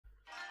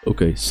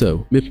Okay,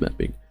 so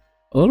Mip-Mapping.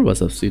 A lot of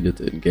us have seen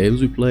it in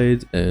games we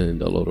played,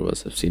 and a lot of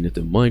us have seen it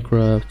in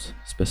Minecraft,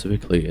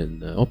 specifically in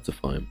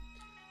Optifine.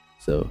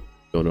 So,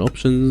 go to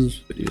Options,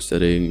 Video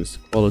Settings,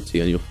 Quality,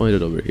 and you'll find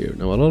it over here.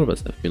 Now, a lot of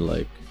us have been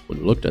like, when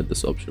we looked at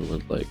this option,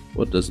 went like,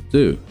 what does it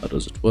do? How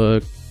does it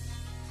work?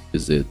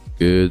 Is it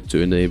good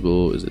to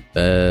enable? Is it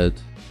bad?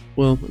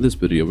 Well, in this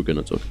video, we're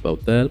going to talk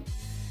about that,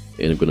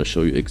 and I'm going to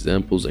show you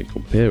examples and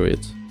compare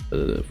it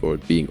for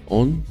it being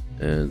on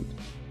and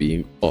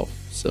being off.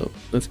 So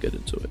let's get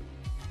into it.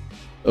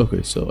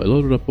 Okay, so I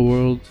loaded up a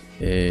world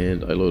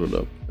and I loaded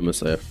up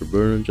MSI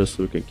Afterburner just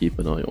so we can keep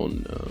an eye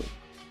on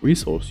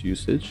resource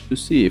usage to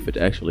see if it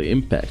actually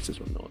impacts it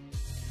or not.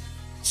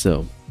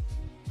 So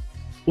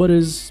what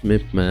is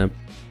Mip-Map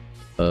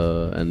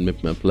and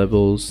Mip-Map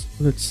levels?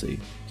 Let's see.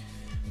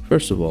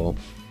 First of all,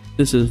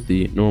 this is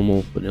the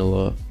normal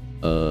vanilla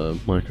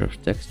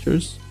Minecraft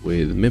textures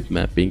with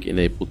Mip-Mapping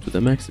enabled to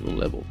the maximum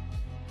level.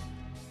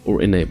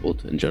 Or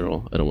enabled in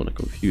general, I don't want to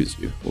confuse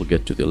you, we'll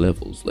get to the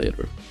levels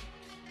later.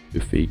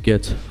 If we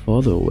get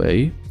farther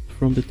away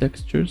from the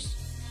textures,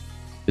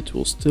 it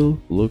will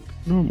still look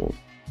normal,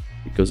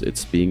 because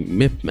it's being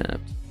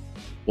mip-mapped.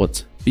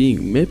 What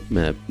being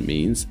mip-mapped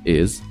means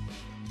is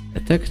a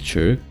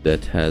texture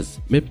that has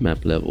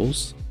mip-map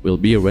levels will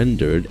be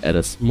rendered at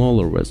a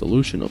smaller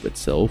resolution of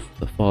itself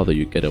the farther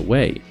you get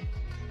away.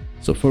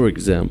 So for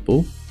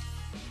example,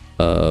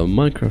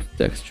 Minecraft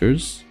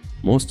textures,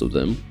 most of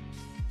them,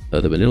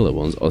 the vanilla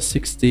ones, are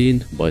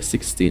 16 by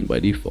 16 by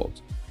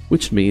default,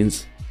 which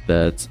means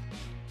that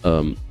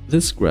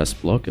this grass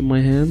block in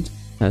my hand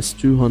has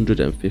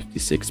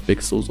 256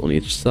 pixels on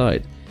each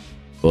side,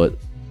 but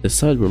the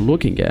side we're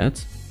looking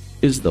at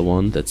is the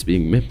one that's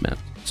being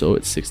mip-mapped, so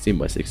it's 16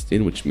 by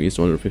 16, which means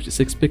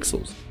 256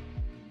 pixels.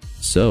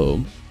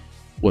 So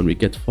when we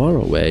get far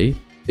away,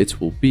 it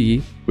will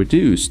be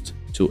reduced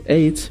to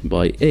 8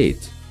 by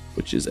 8,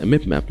 which is a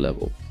mip-map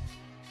level.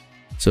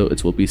 So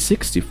it will be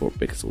 64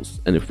 pixels,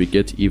 and if we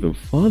get even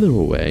farther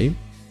away,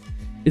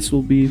 it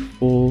will be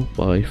 4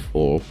 by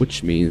 4,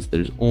 which means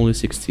there's only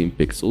 16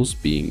 pixels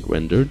being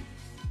rendered,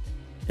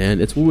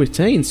 and it will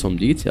retain some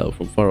detail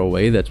from far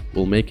away that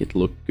will make it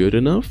look good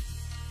enough,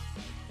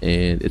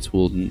 and it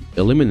will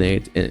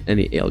eliminate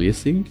any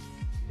aliasing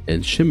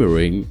and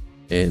shimmering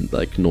and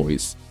like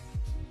noise.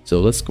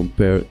 So let's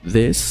compare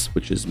this,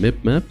 which is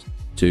mip-mapped,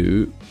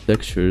 to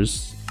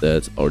textures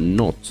that are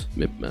not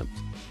mip-mapped.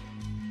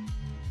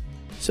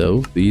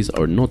 So these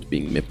are not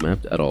being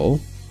mip-mapped at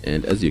all,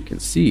 and as you can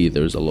see,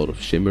 there's a lot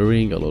of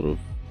shimmering, a lot of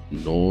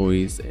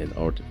noise and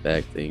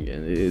artifacting,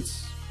 and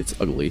it's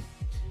ugly.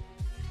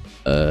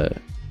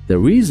 The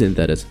reason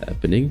that is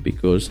happening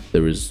because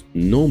there is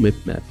no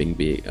mip-mapping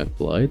being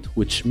applied,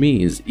 which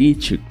means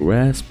each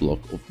grass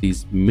block of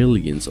these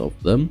millions of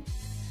them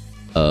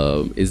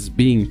is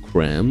being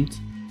crammed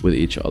with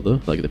each other,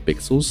 like the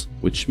pixels,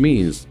 which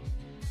means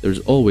there's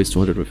always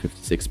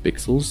 256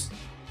 pixels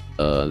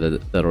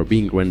that are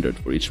being rendered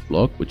for each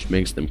block, which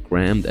makes them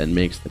crammed and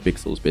makes the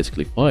pixels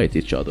basically fight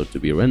each other to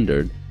be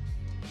rendered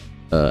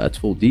at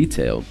full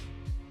detail,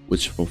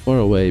 which from far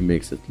away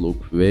makes it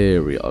look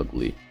very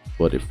ugly.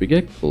 But if we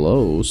get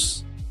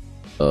close,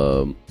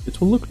 it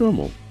will look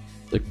normal,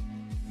 like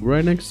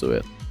right next to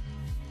it.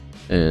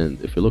 And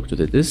if we look to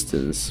the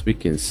distance, we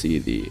can see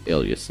the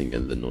aliasing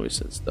and the noise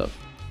and stuff,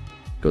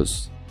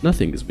 because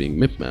nothing is being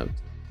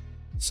mip-mapped.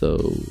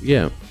 So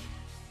yeah,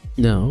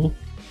 now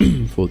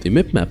for the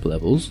mip-map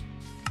levels,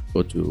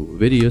 go to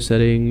video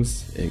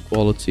settings and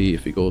quality.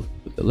 If we go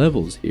with the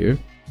levels here,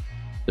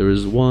 there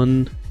is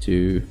 1,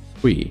 2,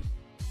 3.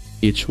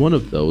 Each one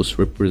of those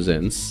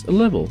represents a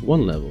level,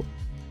 one level.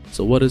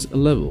 So what is a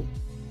level?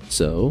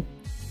 So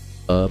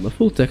a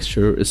full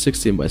texture is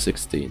 16 by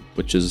 16,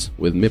 which is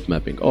with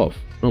mip-mapping off.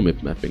 No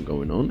mip-mapping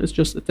going on, it's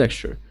just a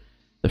texture.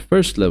 The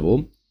first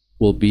level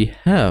will be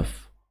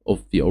half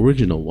of the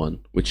original one,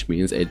 which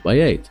means 8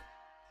 by 8.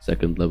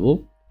 Second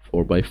level,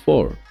 4 by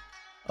 4.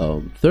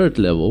 Third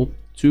level,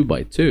 2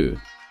 by 2,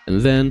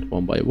 and then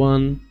 1 by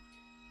 1.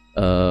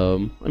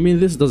 I mean,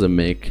 this doesn't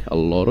make a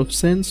lot of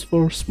sense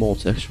for small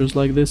textures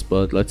like this,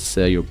 but let's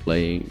say you're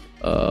playing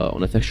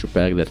on a texture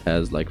pack that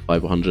has like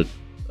 500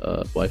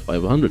 by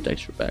 500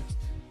 texture packs,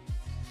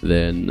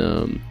 then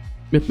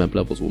mip-map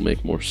levels will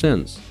make more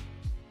sense.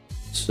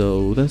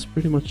 So that's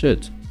pretty much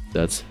it.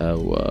 That's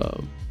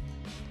how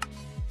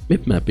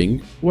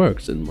mip-mapping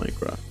works in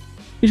Minecraft.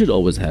 You should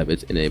always have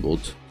it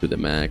enabled to the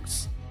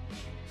max,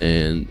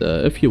 and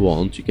if you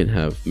want, you can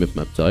have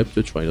mip-map type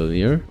to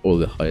trilinear or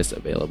the highest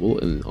available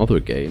in other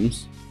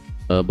games,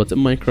 but in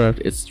Minecraft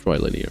it's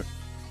trilinear.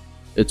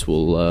 It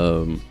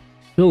will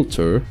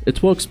filter.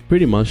 It works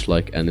pretty much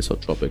like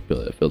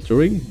anisotropic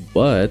filtering,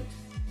 but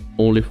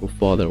only for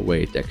farther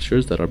away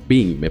textures that are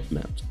being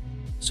mip-mapped.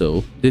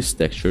 So this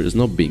texture is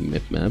not being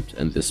mip-mapped,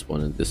 and this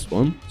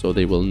one, so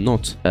they will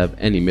not have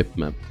any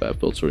mip-map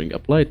filtering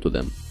applied to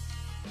them.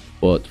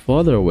 But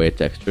farther away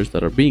textures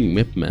that are being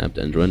mip-mapped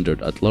and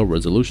rendered at low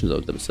resolutions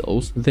of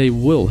themselves, they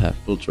will have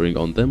filtering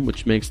on them,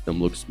 which makes them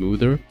look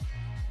smoother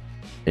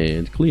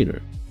and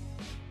cleaner.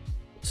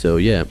 So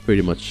yeah,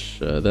 pretty much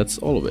that's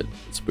all of it.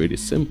 It's pretty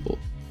simple.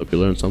 Hope you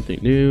learned something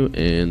new,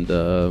 and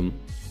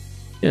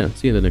yeah,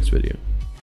 see you in the next video.